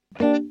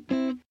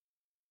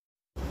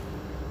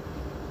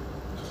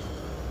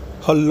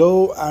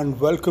Hello and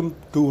welcome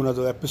to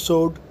another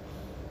episode.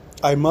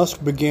 I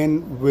must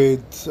begin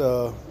with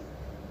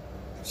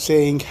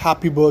saying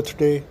happy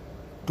birthday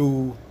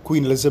to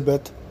Queen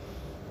Elizabeth.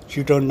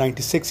 She turned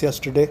 96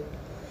 yesterday,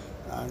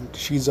 and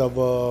she's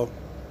the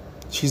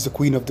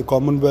Queen of the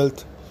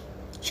Commonwealth.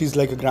 She's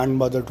like a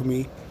grandmother to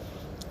me.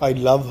 I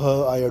love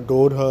her. I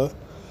adore her.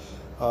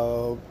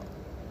 Uh,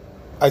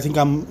 I think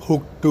I'm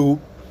hooked to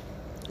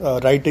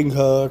writing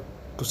her,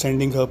 to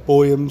sending her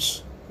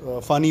poems,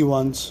 funny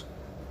ones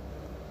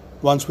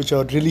which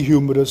are really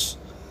humorous.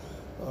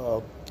 Uh,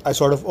 I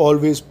sort of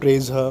always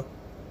praise her,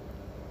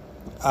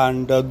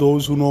 and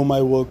those who know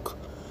my work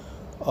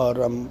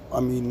are,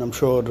 I'm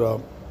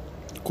sure,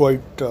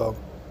 quite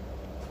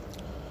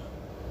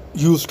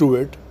used to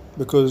it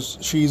because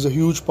she is a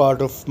huge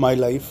part of my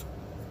life.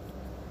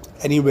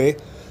 Anyway,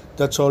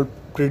 that's all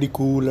pretty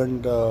cool,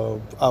 and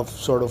I've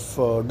sort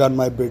of done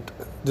my bit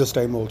this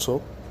time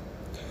also.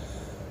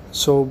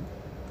 So,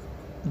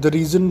 the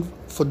reason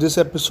for this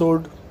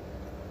episode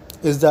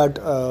is that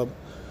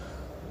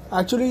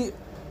actually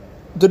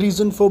the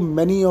reason for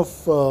many of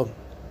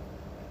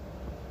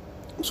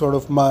sort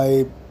of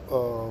my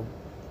uh,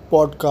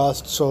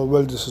 podcasts, or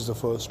well, this is the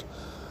first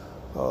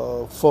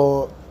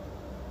for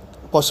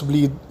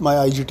possibly my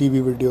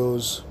IGTV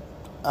videos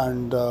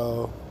and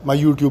my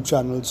YouTube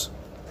channels.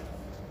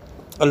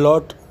 A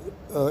lot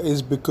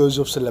is because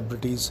of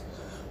celebrities,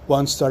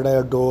 ones that I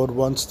adore,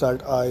 ones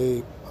that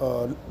I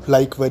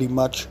like very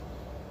much.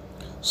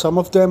 Some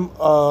of them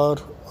are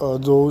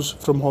those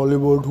from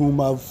Hollywood whom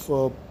I've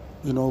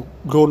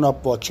grown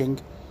up watching,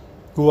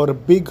 who are a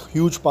big,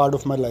 huge part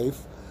of my life.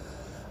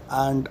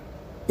 And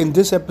in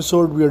this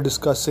episode, we are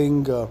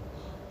discussing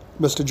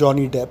Mr.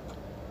 Johnny Depp.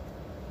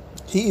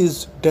 He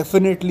is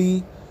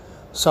definitely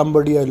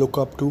somebody I look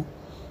up to.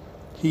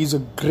 He's a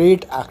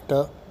great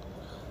actor,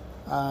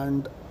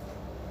 and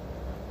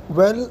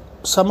well,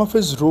 some of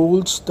his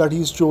roles that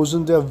he's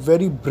chosen, they are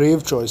very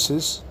brave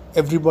choices.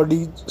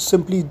 Everybody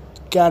simply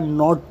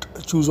cannot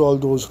choose all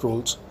those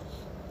roles,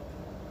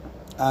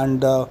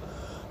 and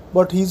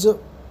but he's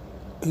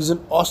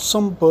an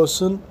awesome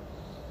person,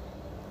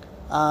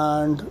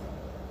 and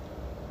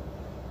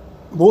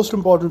most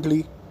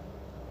importantly,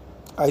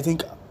 I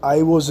think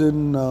I was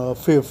in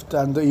fifth,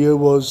 and the year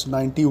was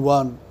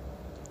 91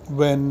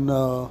 when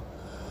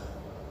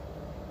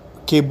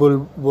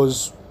cable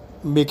was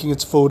making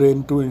its foray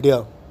into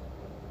India.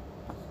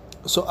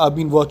 So I've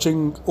been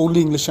watching only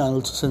English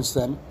channels since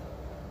then.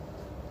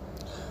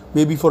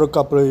 Maybe for a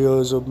couple of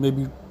years, or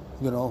maybe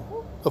you know,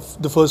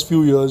 the first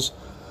few years,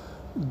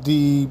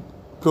 the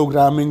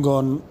programming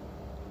on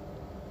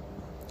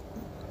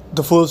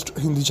the first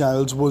Hindi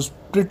channels was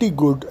pretty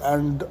good,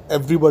 and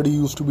everybody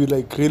used to be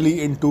like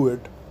really into it.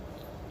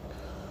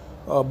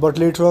 But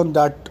later on,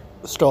 that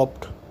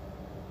stopped.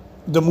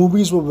 The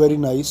movies were very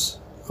nice.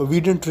 We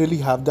didn't really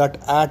have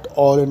that at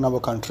all in our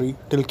country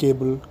till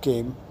cable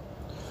came.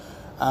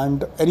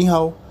 And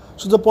anyhow,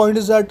 so the point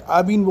is that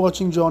I've been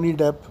watching Johnny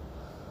Depp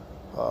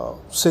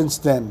since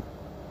then,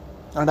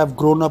 and I've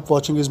grown up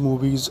watching his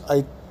movies.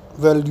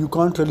 Well, you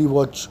can't really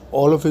watch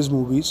all of his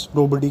movies.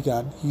 Nobody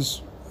can.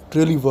 He's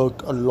really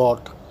worked a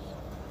lot,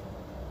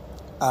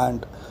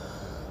 and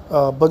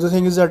but the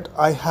thing is that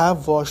I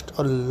have watched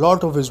a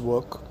lot of his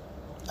work,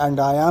 and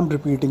I am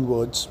repeating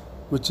words,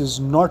 which is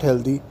not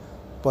healthy.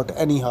 But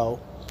anyhow,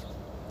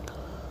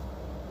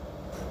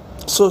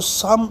 so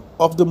some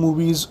of the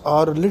movies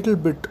are a little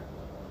bit,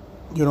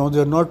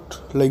 they're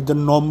not like the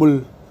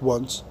normal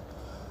ones,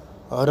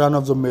 run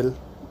of the mill,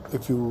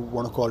 if you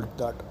want to call it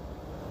that.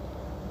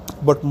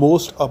 But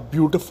most are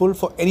beautiful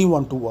for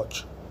anyone to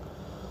watch.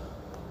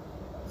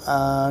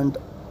 And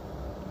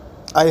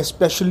I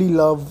especially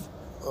love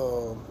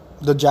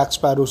the Jack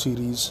Sparrow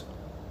series.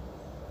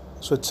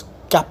 So it's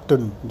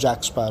Captain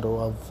Jack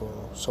Sparrow.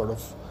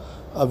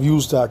 I've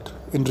used that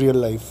in real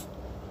life,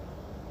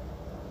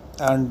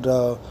 and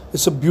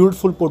it's a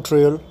beautiful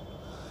portrayal.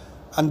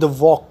 And the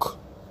walk,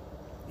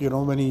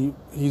 when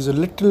he's a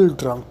little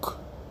drunk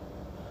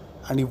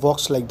and he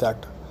walks like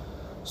that.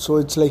 So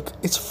it's like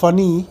it's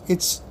funny.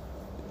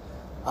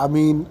 I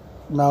mean,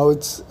 now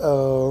it's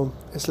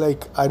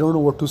like I don't know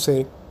what to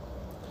say.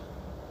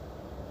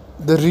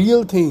 The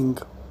real thing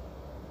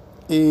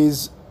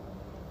is,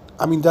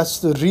 I mean, that's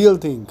the real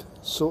thing.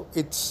 So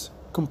it's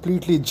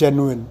completely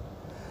genuine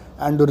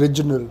and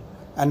original.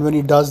 And when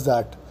he does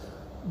that,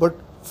 but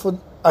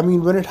I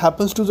mean, when it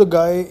happens to the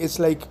guy, it's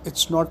like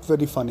it's not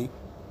very funny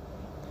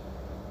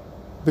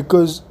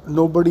because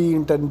nobody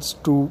intends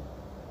to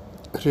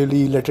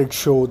really let it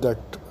show that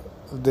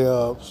they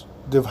are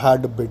they've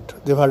had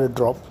a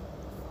drop.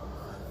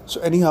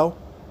 So anyhow,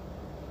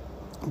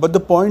 but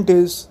the point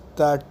is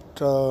that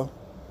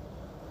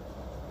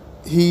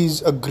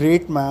he's a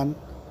great man,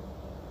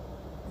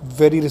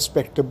 very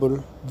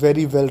respectable,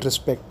 very well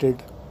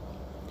respected,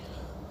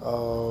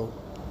 uh,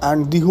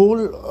 and the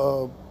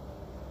whole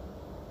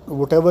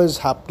whatever is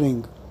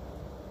happening,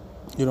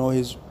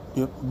 his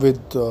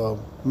with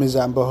Ms.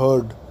 Amber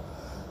Heard,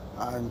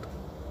 and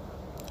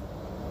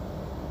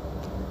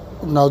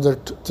now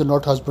that they're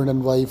not husband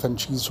and wife, and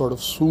she sort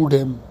of sued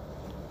him,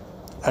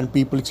 and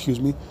people, excuse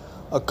me,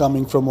 are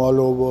coming from all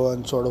over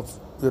and sort of,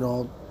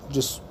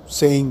 just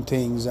saying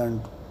things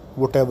and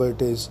whatever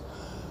it is.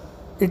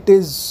 It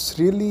is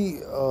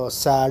really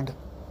sad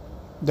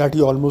that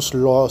he almost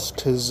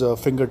lost his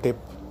fingertip.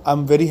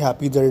 I'm very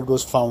happy that it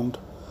was found.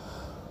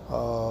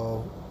 Uh,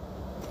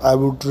 I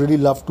would really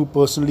love to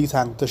personally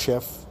thank the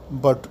chef,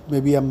 but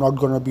maybe I'm not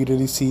gonna be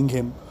really seeing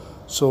him.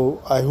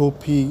 So I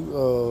hope he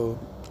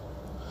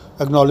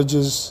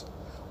acknowledges.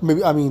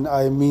 Maybe I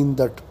mean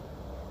that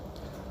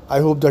I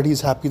hope that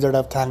he's happy that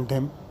I've thanked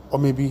him, or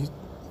maybe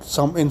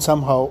in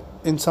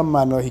some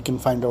manner he can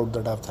find out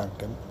that I've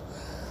thanked him.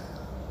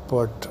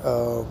 But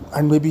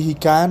and maybe he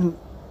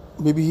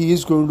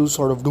is going to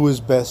sort of do his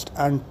best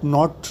and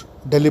not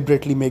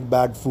deliberately make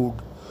bad food.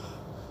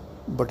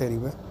 But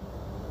anyway,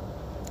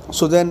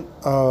 so then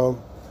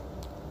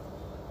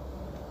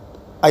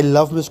I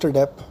love Mr.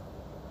 Depp,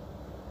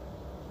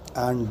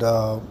 and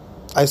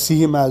I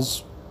see him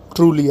as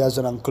truly as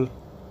an uncle.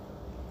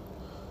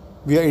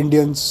 We are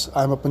Indians.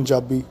 I'm a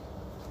Punjabi,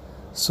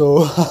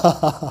 so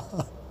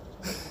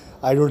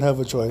I don't have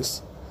a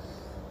choice.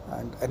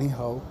 And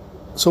anyhow,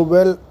 so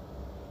well,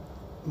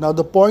 now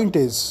the point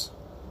is,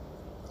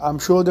 I'm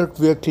sure that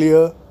we are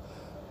clear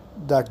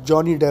that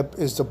Johnny Depp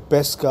is the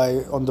best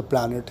guy on the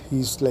planet.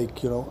 He's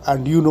like,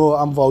 and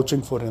I'm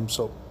vouching for him.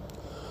 So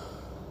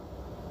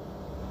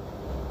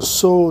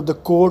the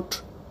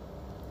court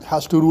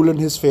has to rule in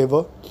his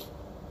favor.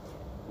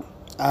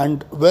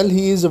 And well,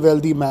 he is a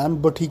wealthy man,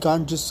 but he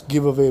can't just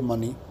give away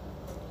money.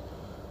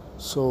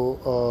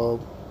 So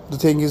the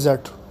thing is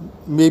that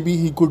maybe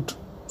he could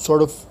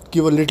sort of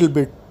give a little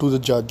bit to the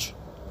judge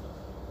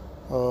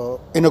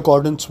in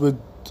accordance with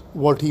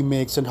what he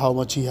makes and how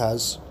much he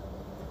has.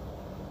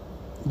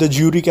 The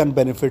jury can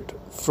benefit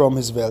from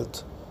his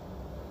wealth,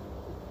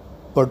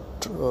 but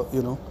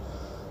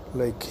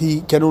like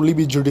he can only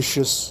be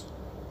judicious.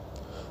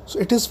 So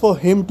it is for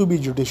him to be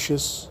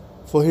judicious,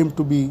 for him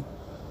to be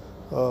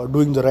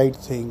doing the right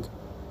thing,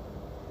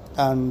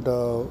 and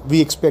we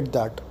expect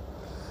that.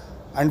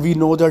 And we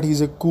know that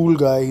he's a cool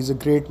guy, he's a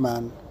great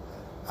man,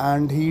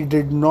 and he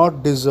did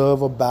not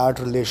deserve a bad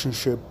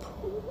relationship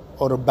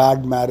or a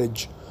bad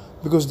marriage,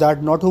 because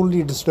that not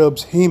only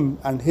disturbs him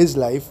and his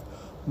life,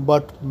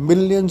 but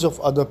millions of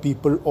other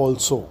people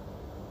also.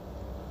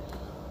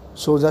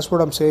 So that's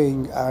what I'm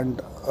saying,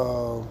 and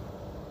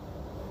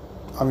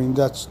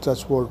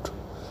that's what.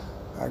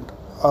 And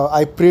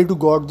I pray to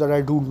God that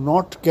I do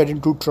not get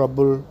into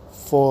trouble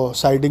for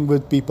siding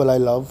with people I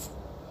love.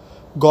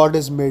 God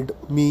has made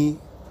me.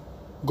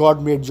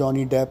 God made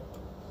Johnny Depp.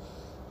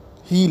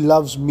 He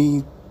loves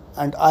me,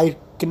 and I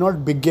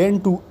cannot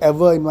begin to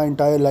ever in my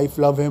entire life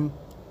love him.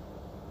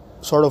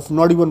 Sort of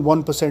not even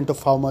 1%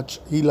 of how much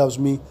he loves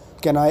me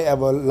can I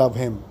ever love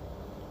him.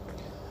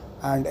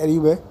 And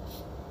anyway,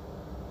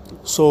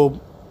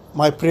 so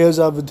my prayers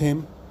are with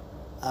him,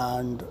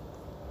 and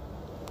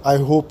I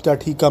hope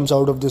that he comes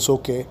out of this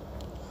okay.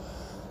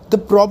 The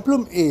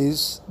problem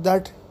is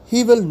that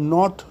he will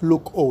not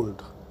look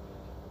old.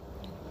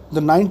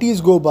 The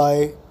 90s go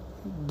by,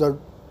 the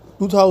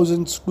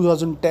 2000s,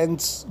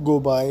 2010s go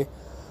by,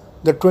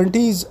 the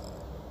 20s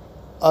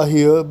are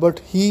here, but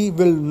he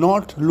will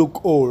not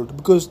look old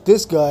because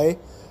this guy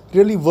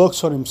really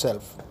works on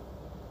himself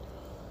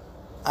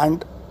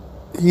and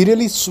he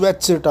really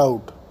sweats it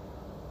out.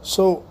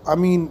 So,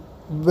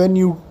 when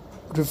you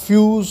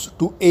refuse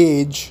to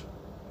age,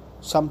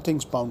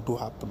 something's bound to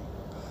happen,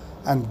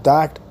 and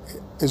that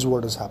is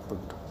what has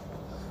happened.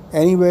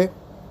 Anyway,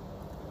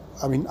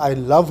 I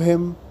love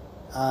him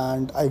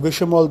and I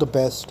wish him all the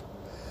best,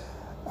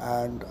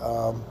 and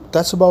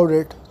that's about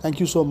it. Thank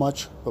you so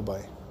much. Bye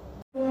bye.